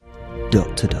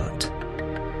Dot to Dot,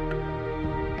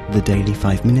 the daily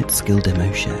 5-minute skill demo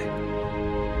show.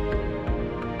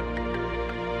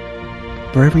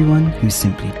 For everyone who's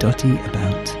simply dotty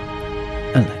about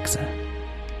Alexa.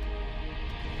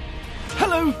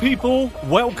 Hello people,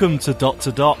 welcome to Dot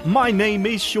to Dot. My name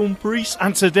is Sean Priest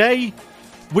and today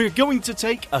we're going to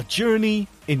take a journey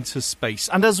into space.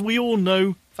 And as we all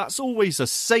know, that's always a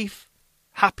safe,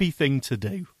 happy thing to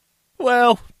do.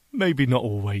 Well, maybe not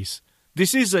always.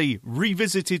 This is a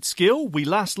revisited skill. We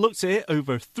last looked at it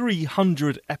over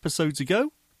 300 episodes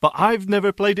ago, but I've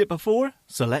never played it before,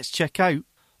 so let's check out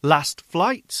Last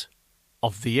Flight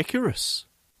of the Icarus.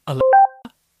 Alexa,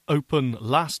 open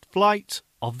Last Flight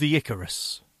of the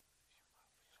Icarus.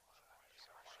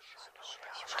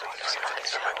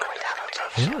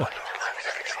 Yeah.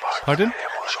 Pardon?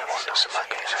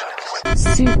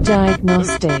 Suit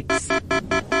diagnostics.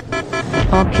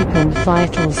 Occupant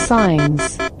vital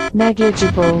signs.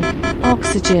 Negligible.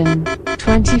 Oxygen.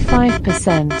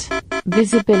 25%.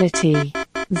 Visibility.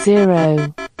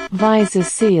 0. Visor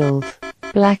sealed.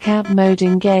 Blackout mode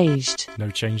engaged. No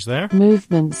change there.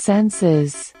 Movement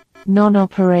sensors.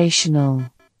 Non-operational.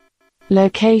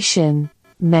 Location.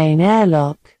 Main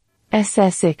airlock.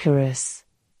 SS Icarus.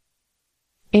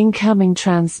 Incoming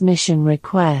transmission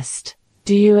request.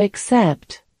 Do you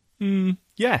accept?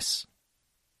 Yes.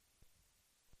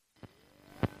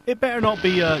 It better not be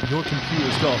your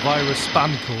computer's got a virus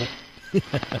spam call.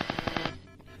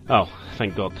 Oh,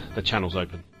 thank God, the channel's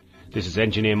open. This is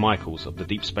Engineer Michaels of the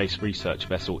Deep Space Research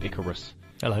Vessel Icarus.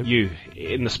 Hello. You,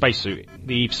 in the spacesuit,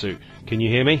 the Eve suit. Can you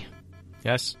hear me?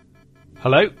 Yes.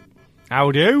 Hello?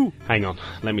 How do? Hang on,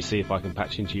 let me see if I can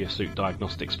patch into your suit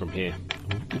diagnostics from here.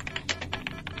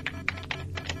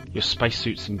 Your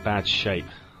spacesuit's in bad shape.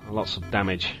 Lots of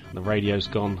damage. The radio's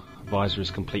gone. Visor is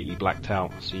completely blacked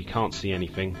out, so you can't see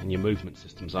anything, and your movement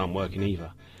systems aren't working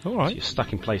either. Alright. So you're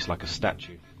stuck in place like a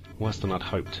statue. Worse than I'd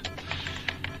hoped.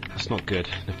 That's not good.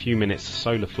 In a few minutes, a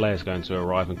solar flare's going to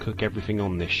arrive and cook everything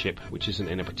on this ship, which isn't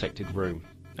in a protected room,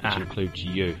 which includes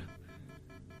you.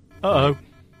 Uh-oh.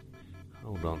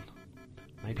 Hold on.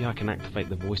 Maybe I can activate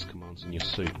the voice commands in your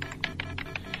suit.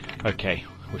 Okay,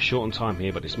 we're short on time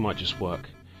here, but this might just work.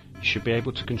 You should be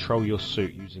able to control your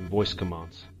suit using voice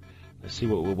commands. Let's see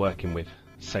what we're working with.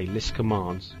 Say list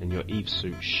commands and your Eve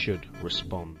suit should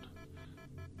respond.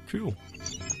 Cool.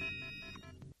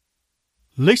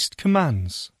 List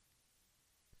commands.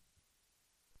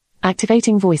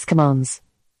 Activating voice commands.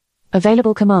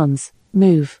 Available commands.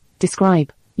 Move,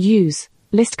 describe, use,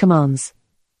 list commands.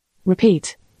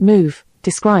 Repeat, move,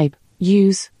 describe,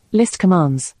 use, list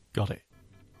commands. Got it.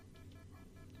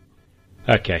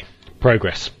 Okay,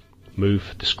 progress.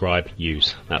 Move, describe,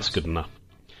 use. That's good enough.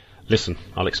 Listen,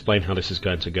 I'll explain how this is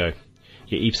going to go.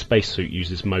 Your Eve spacesuit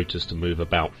uses motors to move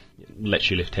about. It lets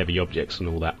you lift heavy objects and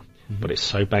all that. But it's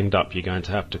so banged up you're going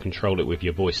to have to control it with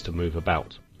your voice to move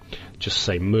about. Just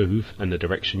say move and the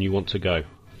direction you want to go.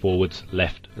 Forwards,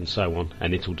 left and so on,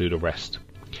 and it'll do the rest.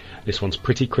 This one's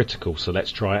pretty critical, so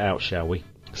let's try it out, shall we?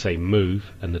 Say move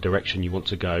and the direction you want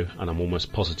to go, and I'm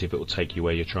almost positive it will take you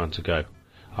where you're trying to go.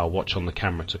 I'll watch on the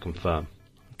camera to confirm.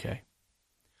 Okay.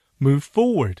 Move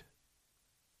forward.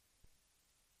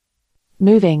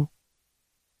 Moving.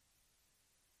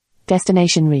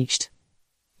 Destination reached.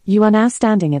 You are now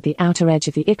standing at the outer edge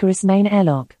of the Icarus main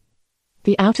airlock.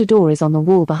 The outer door is on the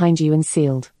wall behind you and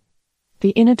sealed.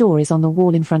 The inner door is on the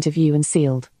wall in front of you and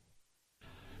sealed.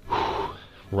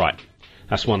 Right,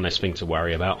 that's one less thing to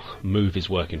worry about. Move is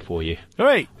working for you.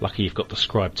 Great. Lucky you've got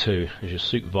Describe too, as your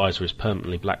suit visor is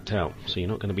permanently blacked out, so you're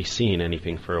not going to be seeing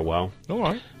anything for a while.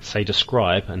 Alright. Say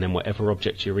Describe and then whatever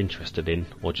object you're interested in,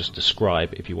 or just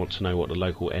Describe if you want to know what the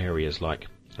local area is like,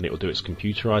 and it will do its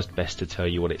computerized best to tell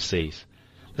you what it sees.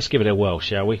 Let's give it a whirl,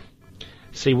 shall we?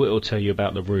 See what it will tell you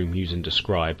about the room using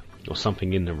Describe, or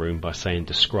something in the room by saying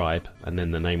Describe and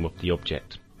then the name of the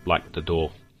object, like the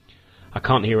door. I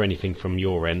can't hear anything from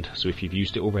your end, so if you've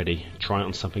used it already, try it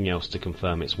on something else to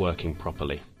confirm it's working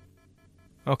properly.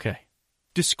 Okay.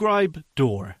 Describe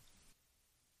door.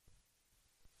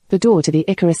 The door to the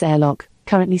Icarus airlock,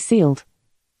 currently sealed.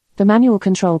 The manual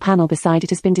control panel beside it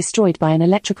has been destroyed by an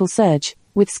electrical surge,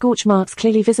 with scorch marks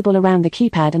clearly visible around the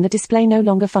keypad and the display no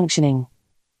longer functioning.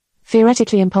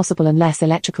 Theoretically impossible unless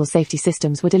electrical safety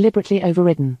systems were deliberately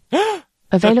overridden.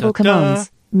 Available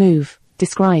commands. Move,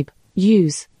 describe,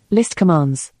 use, list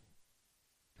commands.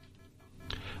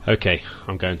 Okay,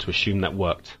 I'm going to assume that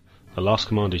worked. The last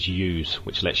command is use,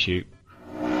 which lets you...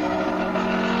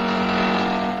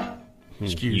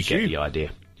 You get the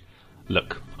idea.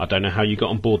 Look, I don't know how you got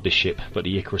on board this ship, but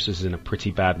the Icarus is in a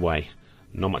pretty bad way.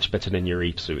 Not much better than your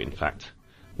Eve suit, in fact.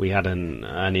 We had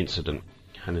an incident.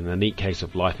 and in a neat case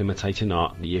of life imitating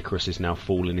art, the Icarus is now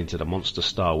falling into the monster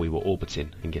star we were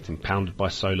orbiting and getting pounded by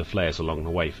solar flares along the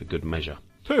way for good measure.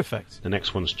 Perfect. The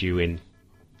next one's due in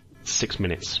 6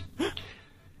 minutes.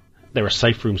 There are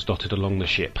safe rooms dotted along the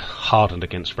ship, hardened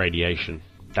against radiation.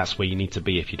 That's where you need to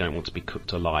be if you don't want to be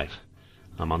cooked alive.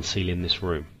 I'm unsealing this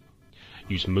room.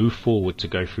 Use move forward to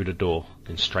go through the door,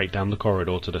 then straight down the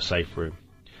corridor to the safe room.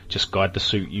 Just guide the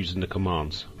suit using the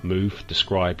commands. Move,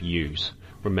 describe, use.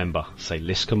 Remember, say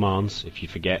list commands if you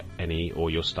forget any or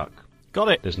you're stuck. Got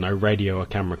it. There's no radio or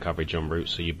camera coverage en route,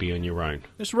 so you'll be on your own.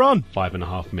 Let's run.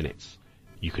 5.5 minutes.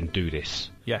 You can do this.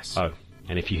 Yes. Oh,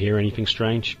 and if you hear anything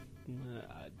strange,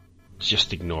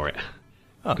 just ignore it.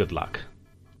 Oh. Good luck.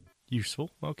 Useful.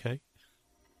 Okay.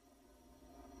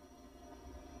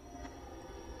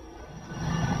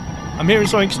 I'm hearing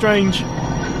something strange.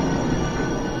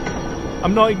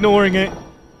 I'm not ignoring it.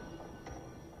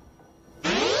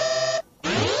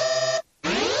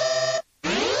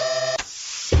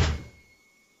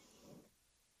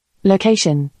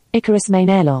 Location, Icarus main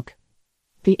airlock.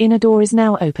 The inner door is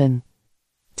now open.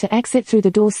 To exit through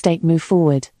the door state move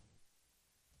forward.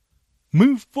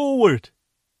 Move forward.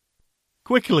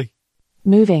 Quickly.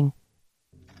 Moving.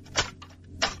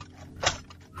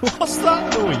 What's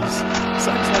that noise?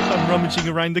 Sounds like I'm rummaging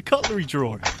around the cutlery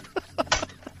drawer.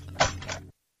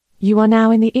 You are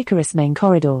now in the Icarus main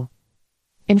corridor.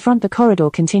 In front the corridor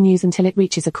continues until it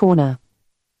reaches a corner.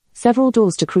 Several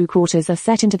doors to crew quarters are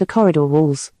set into the corridor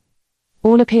walls.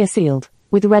 All appear sealed,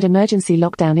 with red emergency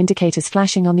lockdown indicators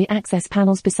flashing on the access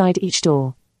panels beside each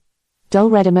door. Dull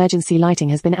red emergency lighting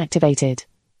has been activated.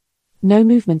 No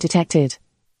movement detected.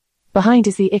 Behind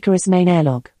is the Icarus main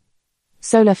airlock.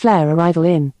 Solar flare arrival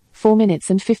in 4 minutes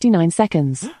and 59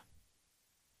 seconds.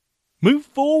 Move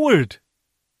forward.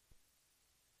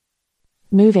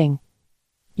 Moving.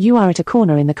 You are at a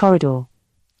corner in the corridor.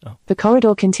 Oh. The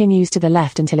corridor continues to the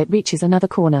left until it reaches another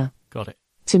corner. Got it.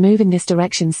 To move in this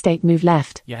direction, state move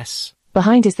left. Yes.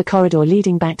 Behind is the corridor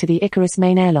leading back to the Icarus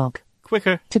main airlock.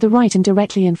 Quicker. To the right and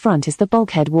directly in front is the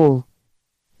bulkhead wall.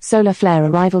 Solar flare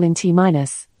arrival in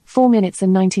T-minus 4 minutes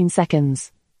and 19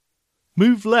 seconds.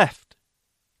 Move left.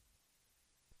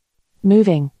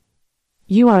 Moving.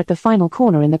 You are at the final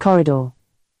corner in the corridor.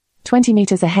 20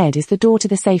 meters ahead is the door to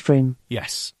the safe room.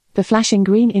 Yes. The flashing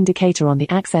green indicator on the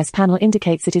access panel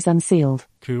indicates it is unsealed.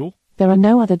 Cool. There are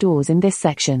no other doors in this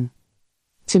section.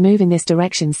 To move in this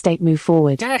direction, state move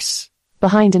forward. Yes.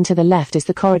 Behind and to the left is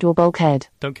the corridor bulkhead.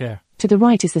 Don't care. To the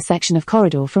right is the section of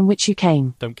corridor from which you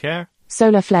came. Don't care.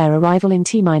 Solar flare arrival in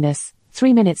T-minus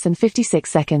 3 minutes and 56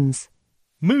 seconds.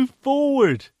 Move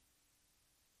forward.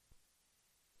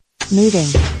 Moving.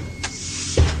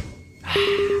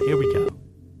 Here we go.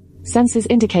 Sensors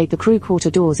indicate the crew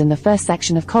quarter doors in the first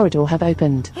section of corridor have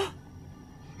opened.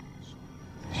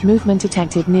 Movement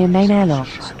detected near main airlock.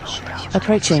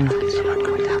 Approaching.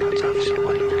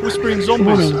 Whispering zombies.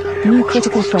 Warning, new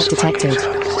critical threat detected.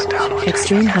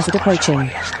 Extreme hazard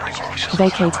approaching.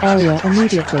 Vacate area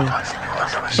immediately.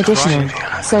 Additional,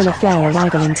 solar flare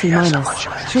arrival in T-minus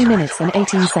 3 minutes and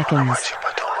 18 seconds.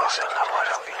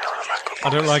 I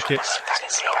don't like it.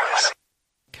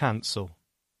 Cancel.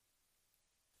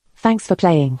 Thanks for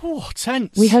playing. Oh,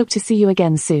 tense. We hope to see you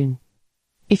again soon.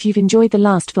 If you've enjoyed the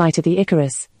last flight of the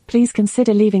Icarus, please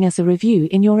consider leaving us a review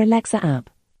in your Alexa app.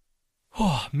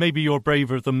 Oh, maybe you're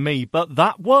braver than me, but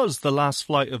that was the last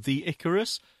flight of the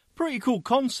Icarus. Pretty cool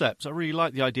concept. I really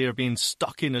like the idea of being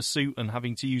stuck in a suit and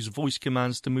having to use voice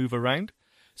commands to move around.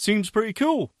 Seems pretty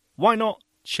cool. Why not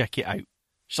check it out?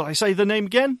 Shall I say the name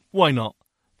again? Why not?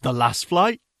 The last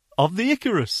flight of the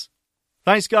Icarus.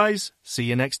 Thanks, guys. See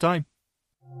you next time.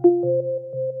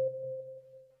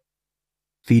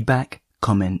 Feedback,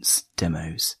 comments,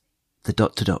 demos. The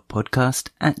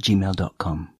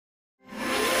podcast@gmail.com.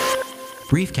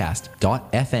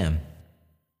 briefcast.fm